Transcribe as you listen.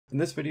In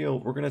this video,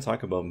 we're going to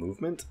talk about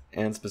movement,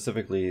 and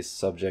specifically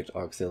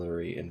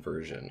subject-auxiliary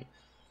inversion.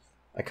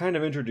 I kind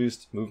of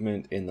introduced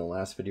movement in the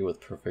last video with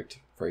perfect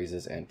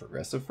phrases and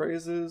progressive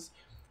phrases,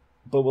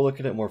 but we'll look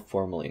at it more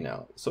formally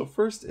now. So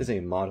first is a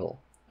model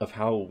of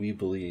how we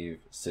believe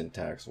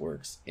syntax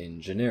works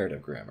in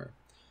generative grammar.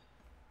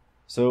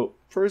 So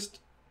first,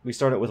 we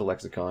start out with a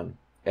lexicon,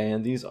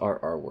 and these are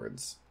our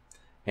words.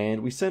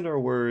 And we send our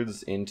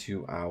words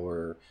into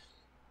our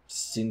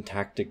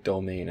syntactic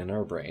domain in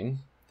our brain.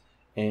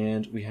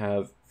 And we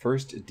have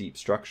first deep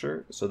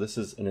structure, so this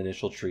is an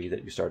initial tree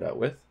that you start out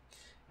with,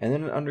 and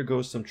then it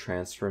undergoes some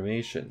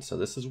transformation. So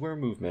this is where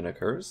movement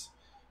occurs.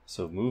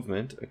 So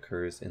movement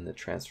occurs in the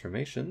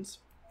transformations,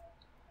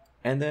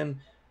 and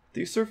then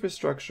the surface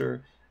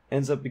structure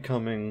ends up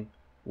becoming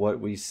what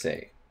we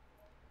say.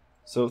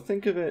 So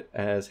think of it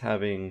as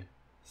having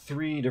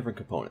three different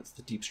components.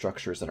 The deep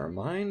structure is in our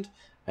mind,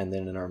 and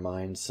then in our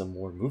mind some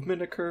more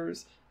movement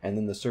occurs, and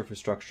then the surface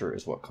structure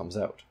is what comes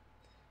out.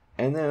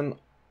 And then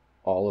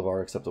all of our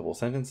acceptable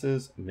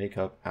sentences make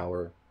up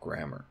our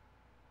grammar.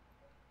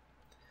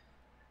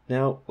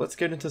 Now, let's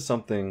get into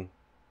something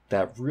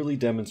that really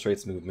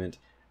demonstrates movement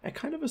at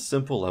kind of a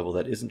simple level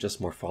that isn't just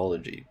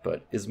morphology,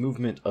 but is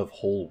movement of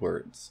whole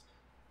words.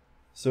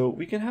 So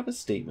we can have a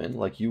statement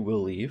like "you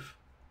will leave,"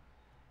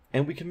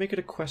 and we can make it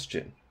a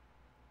question.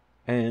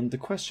 And the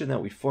question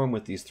that we form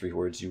with these three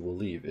words, "you will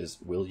leave," is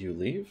 "will you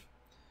leave?"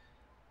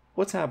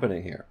 What's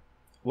happening here?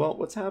 Well,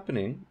 what's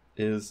happening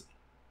is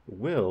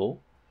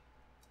will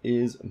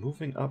is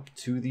moving up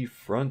to the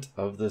front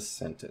of the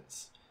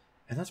sentence.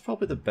 And that's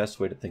probably the best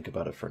way to think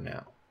about it for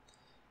now.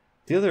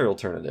 The other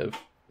alternative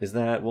is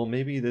that, well,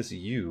 maybe this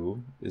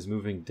 "you" is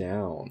moving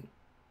down,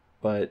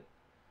 but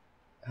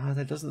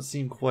that doesn't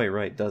seem quite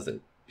right, does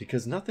it?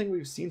 Because nothing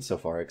we've seen so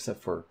far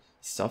except for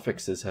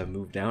suffixes have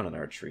moved down in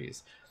our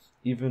trees.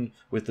 Even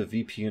with the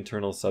VP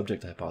internal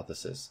subject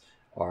hypothesis,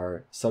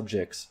 our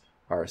subjects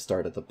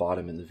start at the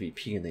bottom in the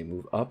VP and they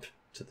move up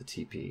to the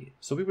TP.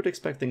 So we would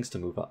expect things to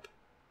move up.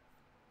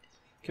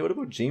 Okay, what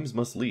about "James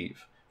must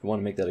leave"? If we want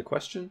to make that a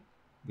question,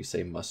 we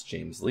say "must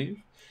James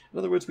leave?" In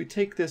other words, we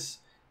take this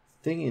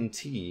thing in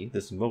T,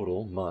 this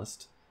modal,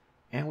 must,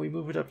 and we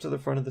move it up to the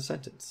front of the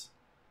sentence.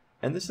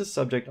 And this is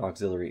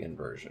subject-auxiliary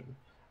inversion.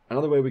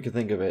 Another way we could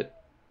think of it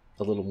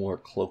a little more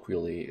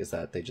colloquially is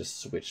that they just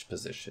switch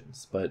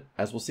positions. But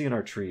as we'll see in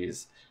our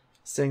trees,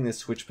 saying they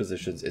switch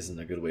positions isn't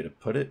a good way to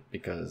put it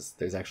because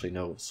there's actually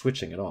no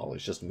switching at all.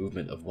 It's just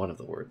movement of one of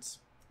the words.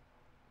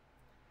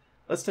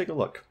 Let's take a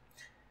look.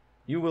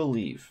 "You will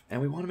leave," and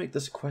we want to make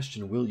this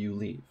question, "will you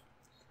leave?"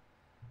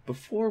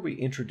 Before we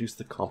introduce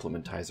the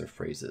complementizer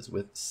phrases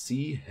with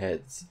C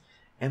heads,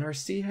 and our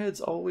C heads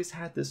always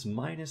had this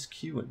minus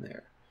Q in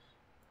there.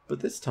 But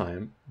this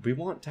time, we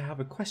want to have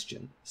a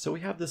question, so we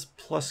have this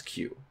plus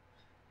Q.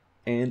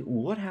 And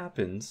what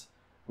happens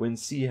when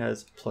C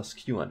has plus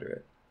Q under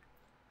it?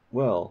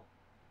 Well,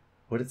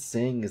 what it's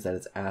saying is that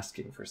it's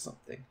asking for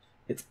something.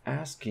 It's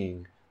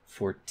asking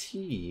for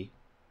T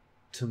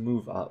to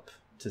move up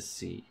to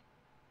C.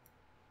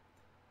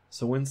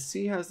 So when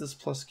C has this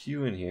plus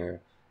Q in here,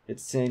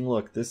 it's saying,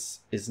 look, this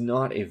is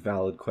not a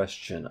valid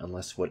question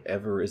unless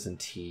whatever is in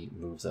T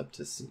moves up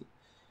to C.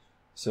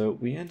 So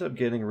we end up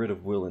getting rid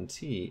of will in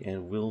T,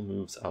 and will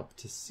moves up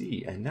to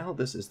C. And now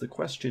this is the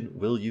question,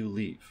 "will you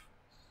leave?"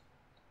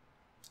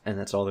 And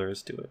that's all there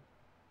is to it.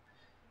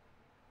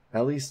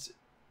 At least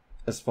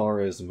as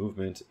far as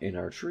movement in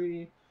our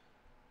tree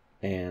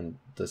and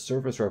the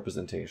surface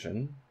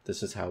representation,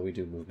 this is how we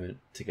do movement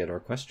to get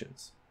our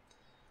questions.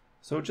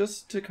 So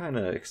just to kind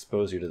of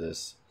expose you to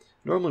this,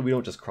 normally we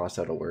don't just cross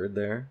out a word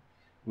there.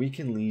 We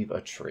can leave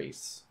a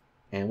trace.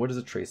 And what does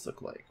a trace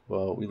look like?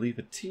 Well, we leave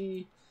a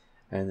T,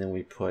 and then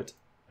we put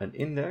an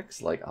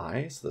index like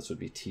I, so this would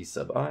be T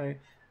sub I,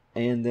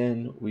 and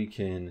then we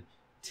can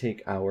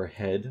take our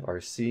head, our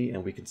C,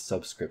 and we can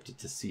subscript it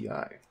to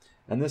CI.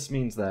 And this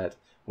means that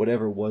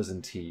whatever was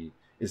in T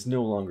is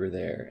no longer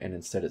there, and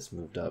instead it's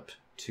moved up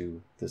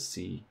to the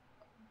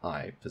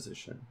CI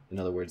position. In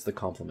other words, the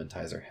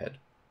complementizer head.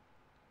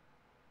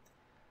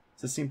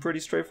 Does this seem pretty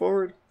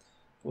straightforward?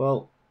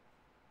 Well,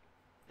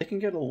 it can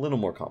get a little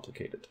more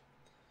complicated.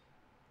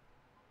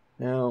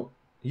 Now,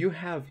 "you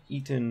have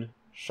eaten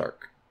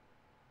shark."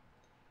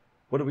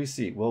 What do we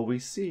see? Well, we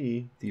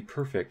see the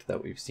perfect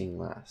that we've seen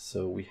last.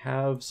 So we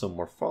have some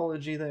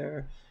morphology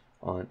there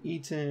on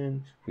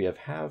eaten, we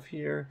have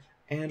here,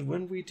 and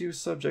when we do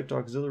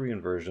subject-auxiliary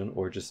inversion,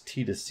 or just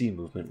T to C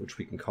movement, which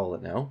we can call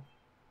it now,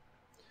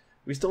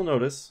 we still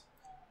notice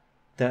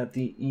that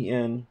the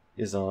EN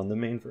is on the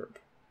main verb.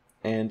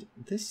 And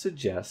this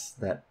suggests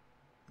that,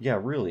 yeah,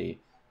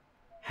 really,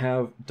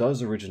 have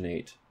does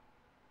originate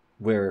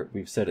where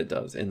we've said it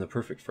does, in the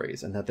perfect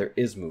phrase, and that there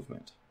is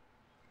movement.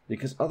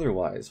 Because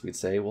otherwise, we'd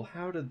say, well,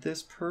 how did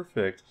this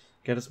perfect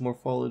get its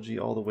morphology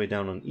all the way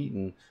down on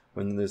eaten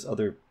when there's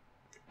other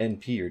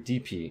NP or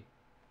DP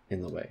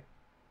in the way?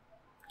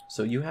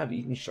 So "you have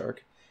eaten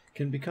shark"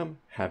 can become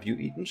 "have you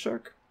eaten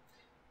shark?"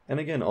 And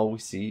again, all we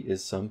see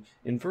is some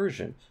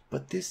inversion.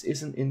 But this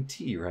isn't in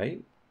T,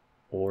 right?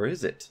 Or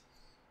is it?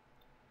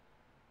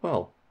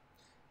 Well,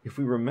 if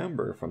we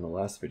remember from the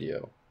last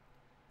video,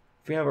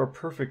 if we have our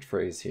perfect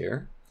phrase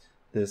here,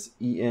 this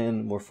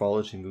en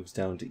morphology moves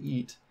down to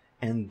eat,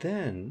 and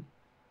then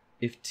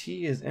if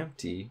t is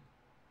empty,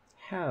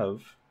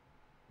 have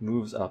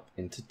moves up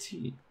into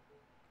t.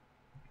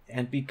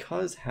 And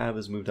because have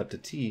is moved up to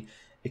t,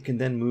 it can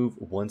then move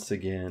once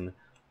again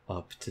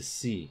up to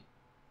c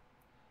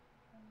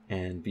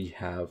and be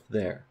have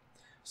there.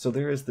 So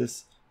there is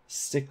this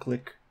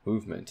cyclic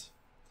movement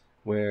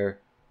where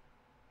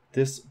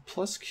this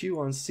plus q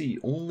on c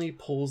only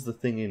pulls the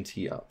thing in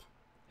t up.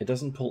 It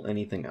doesn't pull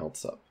anything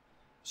else up.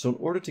 So in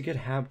order to get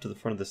have to the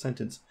front of the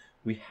sentence,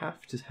 we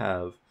have to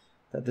have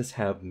that this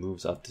have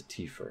moves up to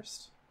t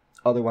first.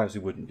 Otherwise,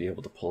 we wouldn't be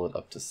able to pull it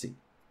up to c.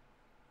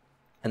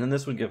 And then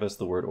this would give us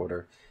the word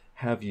order,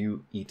 have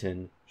you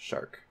eaten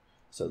shark?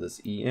 So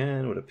this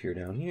en would appear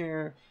down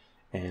here,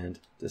 and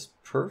this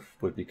perf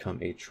would become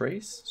a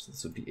trace. So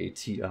this would be a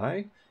ti.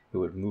 It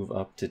would move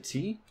up to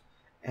t.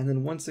 And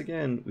then once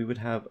again, we would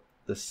have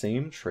the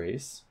same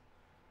trace,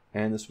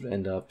 and this would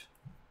end up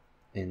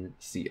in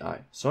ci.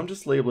 So I'm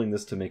just labeling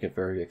this to make it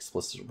very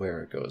explicit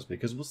where it goes,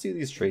 because we'll see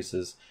these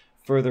traces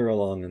further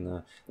along in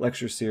the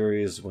lecture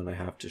series when I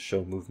have to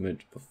show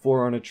movement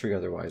before on a tree,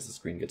 otherwise the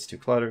screen gets too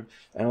cluttered,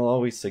 and I'll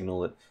always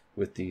signal it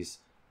with these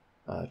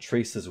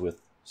traces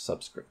with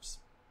subscripts.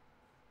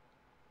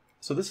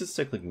 So this is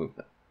cyclic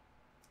movement.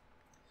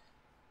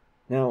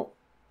 Now,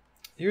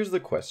 here's the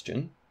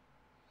question.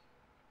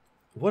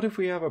 What if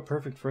we have a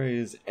perfect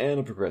phrase and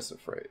a progressive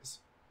phrase?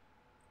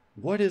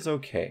 What is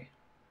okay?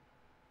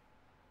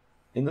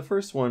 In the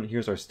first one,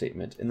 here's our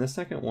statement. In the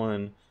second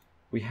one,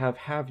 we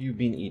have you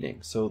been eating?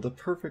 So the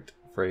perfect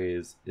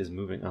phrase is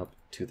moving up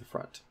to the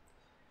front.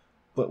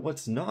 But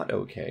what's not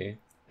okay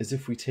is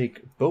if we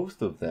take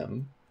both of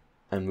them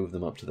and move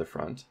them up to the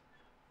front,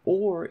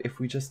 or if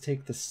we just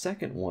take the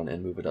second one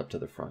and move it up to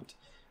the front.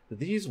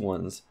 These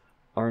ones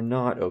are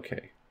not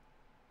okay.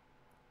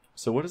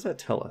 So what does that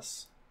tell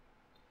us?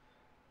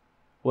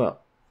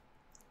 Well,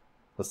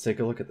 let's take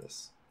a look at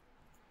this.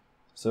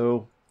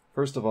 So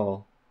first of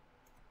all,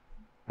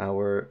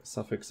 our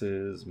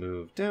suffixes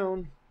move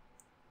down.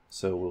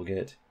 So we'll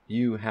get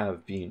you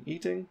have been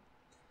eating.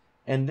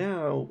 And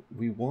now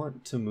we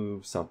want to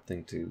move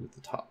something to the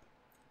top.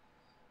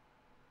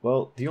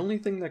 Well, the only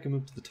thing that can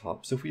move to the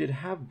top, so if we did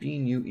have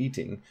been you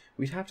eating,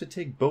 we'd have to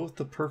take both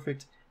the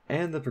perfect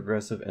and the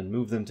progressive and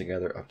move them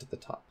together up to the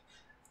top.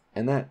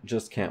 And that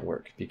just can't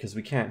work, because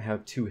we can't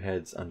have two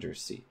heads under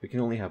C. We can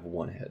only have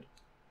one head.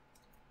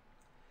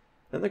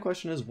 Then the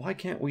question is, why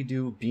can't we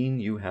do been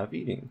you have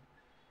eating?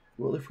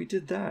 Well, if we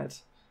did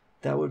that,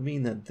 that would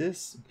mean that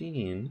this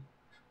been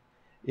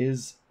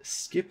is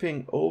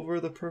skipping over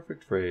the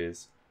perfect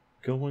phrase,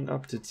 going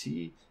up to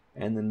T,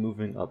 and then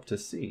moving up to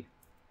C.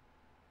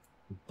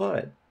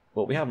 But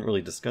what we haven't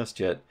really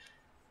discussed yet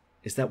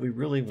is that we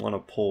really want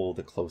to pull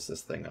the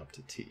closest thing up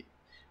to T.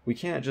 We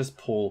can't just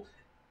pull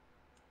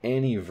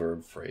any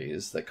verb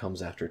phrase that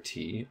comes after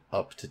T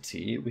up to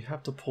T. We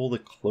have to pull the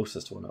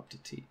closest one up to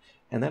T.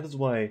 And that is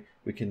why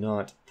we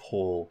cannot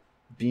pull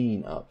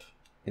been up.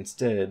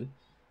 Instead,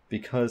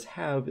 because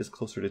have is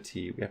closer to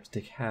T, we have to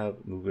take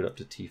have, move it up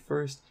to T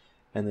first,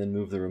 and then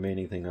move the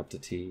remaining thing up to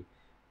T.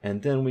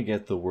 And then we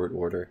get the word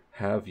order,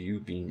 have you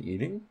been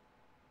eating?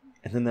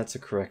 And then that's a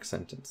correct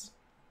sentence.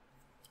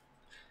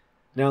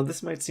 Now,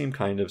 this might seem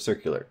kind of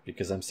circular,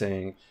 because I'm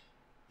saying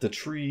the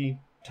tree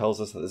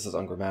tells us that this is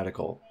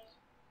ungrammatical,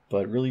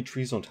 but really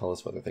trees don't tell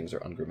us whether things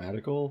are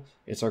ungrammatical.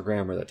 It's our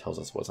grammar that tells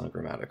us what's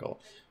ungrammatical.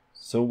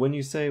 So when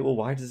you say, well,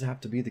 why does it have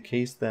to be the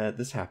case that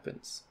this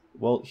happens?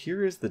 Well,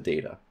 here is the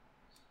data.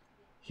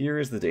 Here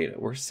is the data.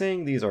 We're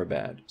saying these are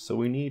bad, so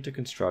we need to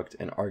construct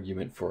an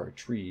argument for our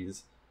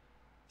trees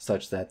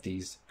such that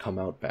these come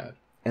out bad.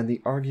 And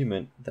the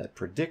argument that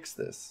predicts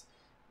this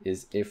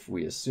is if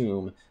we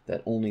assume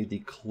that only the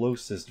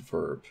closest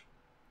verb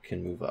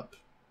can move up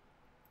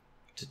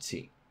to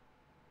T.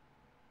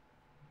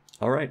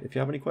 All right, if you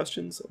have any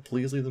questions,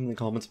 please leave them in the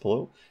comments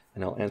below,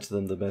 and I'll answer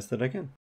them the best that I can.